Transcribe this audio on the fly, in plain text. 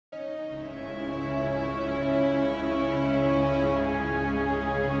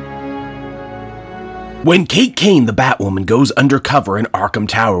When Kate Kane, the Batwoman, goes undercover in Arkham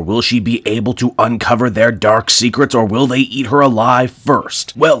Tower, will she be able to uncover their dark secrets, or will they eat her alive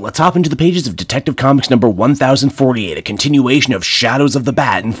first? Well, let's hop into the pages of Detective Comics number 1048, a continuation of Shadows of the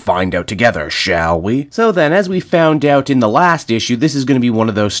Bat, and find out together, shall we? So then, as we found out in the last issue, this is going to be one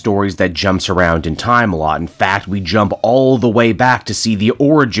of those stories that jumps around in time a lot. In fact, we jump all the way back to see the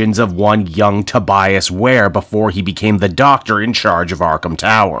origins of one young Tobias Ware before he became the doctor in charge of Arkham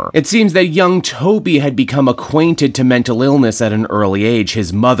Tower. It seems that young Toby had become acquainted to mental illness at an early age,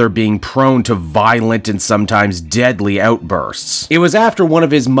 his mother being prone to violent and sometimes deadly outbursts. It was after one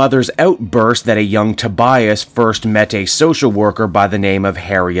of his mother's outbursts that a young Tobias first met a social worker by the name of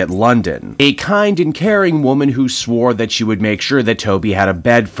Harriet London, a kind and caring woman who swore that she would make sure that Toby had a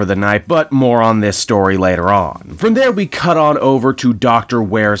bed for the night, but more on this story later on. From there we cut on over to Dr.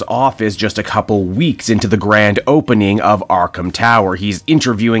 Ware's office just a couple weeks into the grand opening of Arkham Tower. He's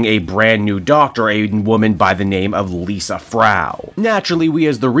interviewing a brand new doctor, a woman by the name of Lisa Frow. Naturally, we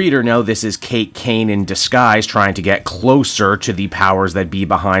as the reader know this is Kate Kane in disguise trying to get closer to the powers that be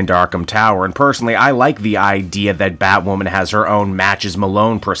behind Arkham Tower, and personally, I like the idea that Batwoman has her own Matches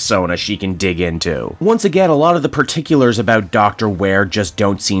Malone persona she can dig into. Once again, a lot of the particulars about Dr. Ware just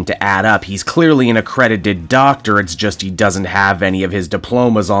don't seem to add up. He's clearly an accredited doctor, it's just he doesn't have any of his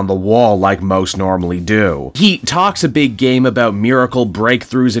diplomas on the wall like most normally do. He talks a big game about miracle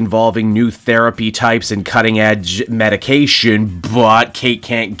breakthroughs involving new therapy types and cutting-edge medication, but Kate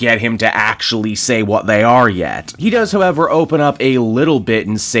can't get him to actually say what they are yet. He does, however, open up a little bit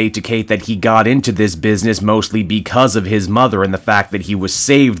and say to Kate that he got into this business mostly because of his mother and the fact that he was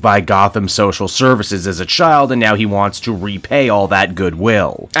saved by Gotham Social Services as a child, and now he wants to repay all that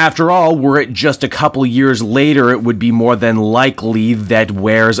goodwill. After all, were it just a couple years later, it would be more than likely that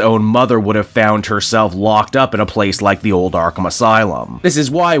Ware's own mother would have found herself locked up in a place like the old Arkham Asylum. This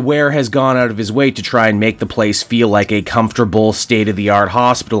is why Ware has gone out of his way to try and make the place feel like a comfortable, state-of-the-art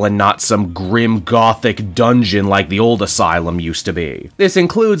hospital and not some grim gothic dungeon like the old asylum used to be. This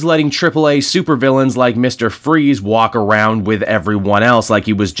includes letting AAA supervillains like Mr. Freeze walk around with everyone else like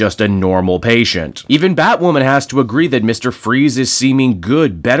he was just a normal patient. Even Batwoman has to agree that Mr. Freeze is seeming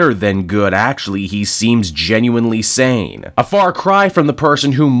good, better than good actually, he seems genuinely sane. A far cry from the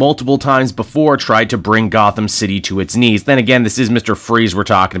person who multiple times before tried to bring Gotham City to its knees. Then again, this is Mr. Freeze we're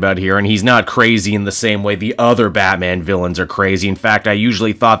talking about here, and he's not crazy in the same way the other Batman villains are crazy. In fact, I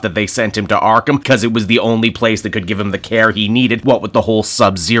usually thought that they sent him to Arkham because it was the only place that could give him the care he needed, what with the whole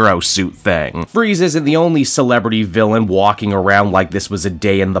Sub-Zero suit thing. Freeze isn't the only celebrity villain walking around like this was a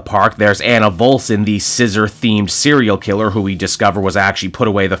day in the park. There's Anna Volson, the scissor-themed serial killer who we discover was actually put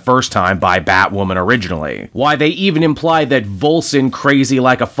away the first time by Batwoman originally. Why, they even imply that Volson, crazy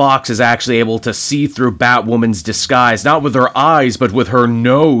like a fox, is actually able to see through Batwoman's disguise, not with her eyes, but with her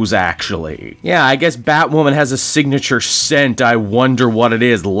nose, actually. Yeah, I guess Batwoman has a signature scent. I wonder what it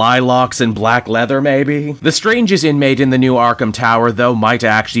is. Lilacs and black leather, maybe? The strangest inmate in the new Arkham Tower, though, might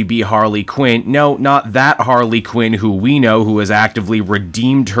actually be Harley Quinn. No, not that Harley Quinn who we know, who has actively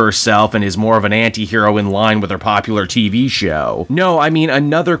redeemed herself and is more of an anti-hero in line with her popular TV show. No, I mean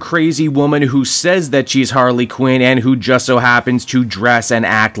another crazy woman who says that she's Harley Quinn and who just so happens to dress and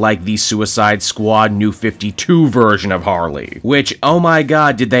act like the Suicide Squad New 52 version of Harley. Which, oh my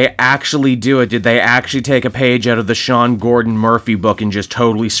god, did they actually do it? Did they actually take a page out of the Sean Gordon Murphy book and just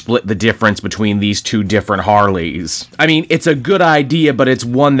totally split the difference between these two different Harleys? I mean, it's a good idea, but it's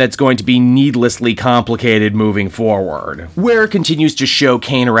one that's going to be needlessly complicated moving forward. Ware continues to show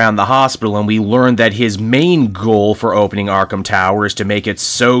Kane around the hospital, and we learn that his main goal for opening Arkham Tower is to make it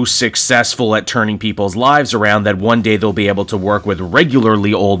so successful at turning people's lives around that one day they'll be able to work with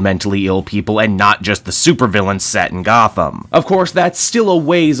regularly old mentally ill people and not just the supervillains set in Gotham. Of course, that's still a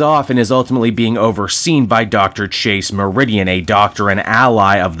ways off and is ultimately being overseen by Dr. Chase Meridian, a doctor and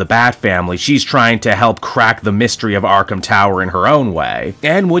ally of the Bat family. She's trying to help crack the mystery of Arkham Tower in her own way.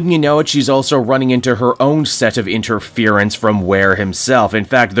 And wouldn't you know it, she's also running into her own set of interference from Ware himself. In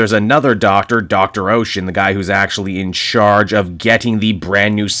fact, there's another doctor, Dr. Ocean, the guy who's actually in charge of getting the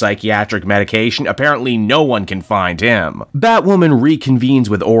brand new psychiatric medication. Apparently no one can find him. Batwoman reconvenes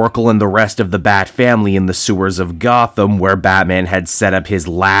with Oracle and the rest of the Bat family in the sewers of Gotham, where Batman had set up his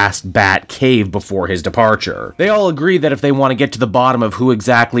last Bat cave before his departure. They all agree that if they want to get to the bottom of who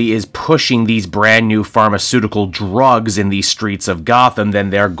exactly is pushing these brand new pharmaceutical drugs in the streets of Gotham, then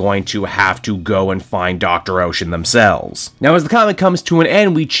they're going to have to go and find Dr. Ocean themselves. Now, as the comic comes to an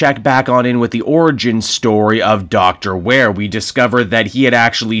end, we check back on in with the origin story of Dr. Ware. We discover that he had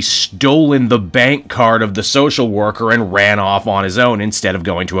actually stolen the bank card of the social worker and ran off on his own instead of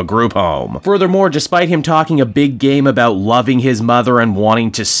going to a group home. Furthermore, despite him talking a big game about loving his mother and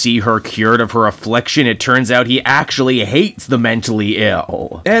wanting to see her cured cured of her affliction, it turns out he actually hates the mentally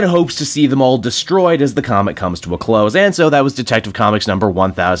ill, and hopes to see them all destroyed as the comic comes to a close. And so that was Detective Comics number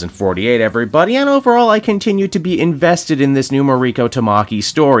 1048, everybody, and overall I continue to be invested in this new Mariko Tamaki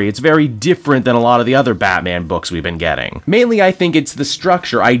story. It's very different than a lot of the other Batman books we've been getting. Mainly I think it's the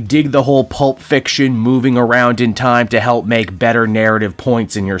structure. I dig the whole Pulp Fiction moving around in time to help make better narrative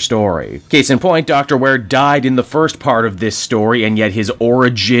points in your story. Case in point, Dr. Ware died in the first part of this story, and yet his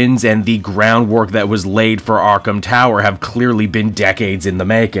origins and the groundwork that was laid for Arkham Tower have clearly been decades in the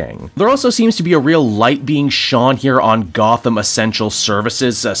making. There also seems to be a real light being shone here on Gotham essential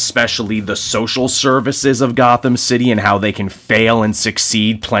services, especially the social services of Gotham City and how they can fail and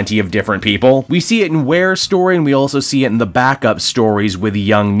succeed plenty of different people. We see it in Ware's story, and we also see it in the backup stories with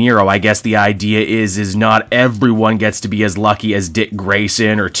young Nero. I guess the idea is not everyone gets to be as lucky as Dick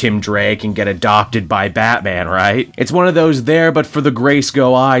Grayson or Tim Drake and get adopted by Batman, right? It's one of those there but for the Grace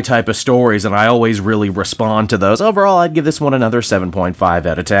Go I type of stories, and I always really respond to those. Overall, I'd give this one another 7.5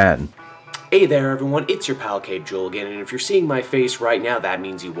 out of 10. Hey there everyone, it's your pal Cape Joel again, and if you're seeing my face right now, that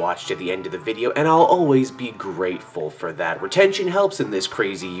means you watched to the end of the video, and I'll always be grateful for that. Retention helps in this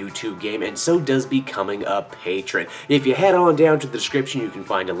crazy YouTube game, and so does becoming a patron. If you head on down to the description, you can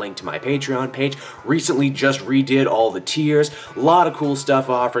find a link to my Patreon page. Recently just redid all the tiers, a lot of cool stuff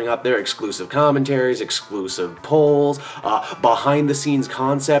offering up there, exclusive commentaries, exclusive polls, behind the scenes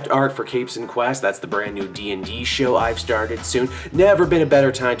concept art for Capes and Quest. That's the brand new D&D show I've started soon. Never been a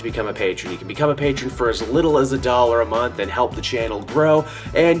better time to become a patron. You can become a patron for as little as $1 a month and help the channel grow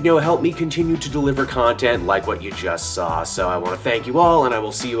and, help me continue to deliver content like what you just saw. So I want to thank you all, and I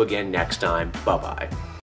will see you again next time. Bye-bye.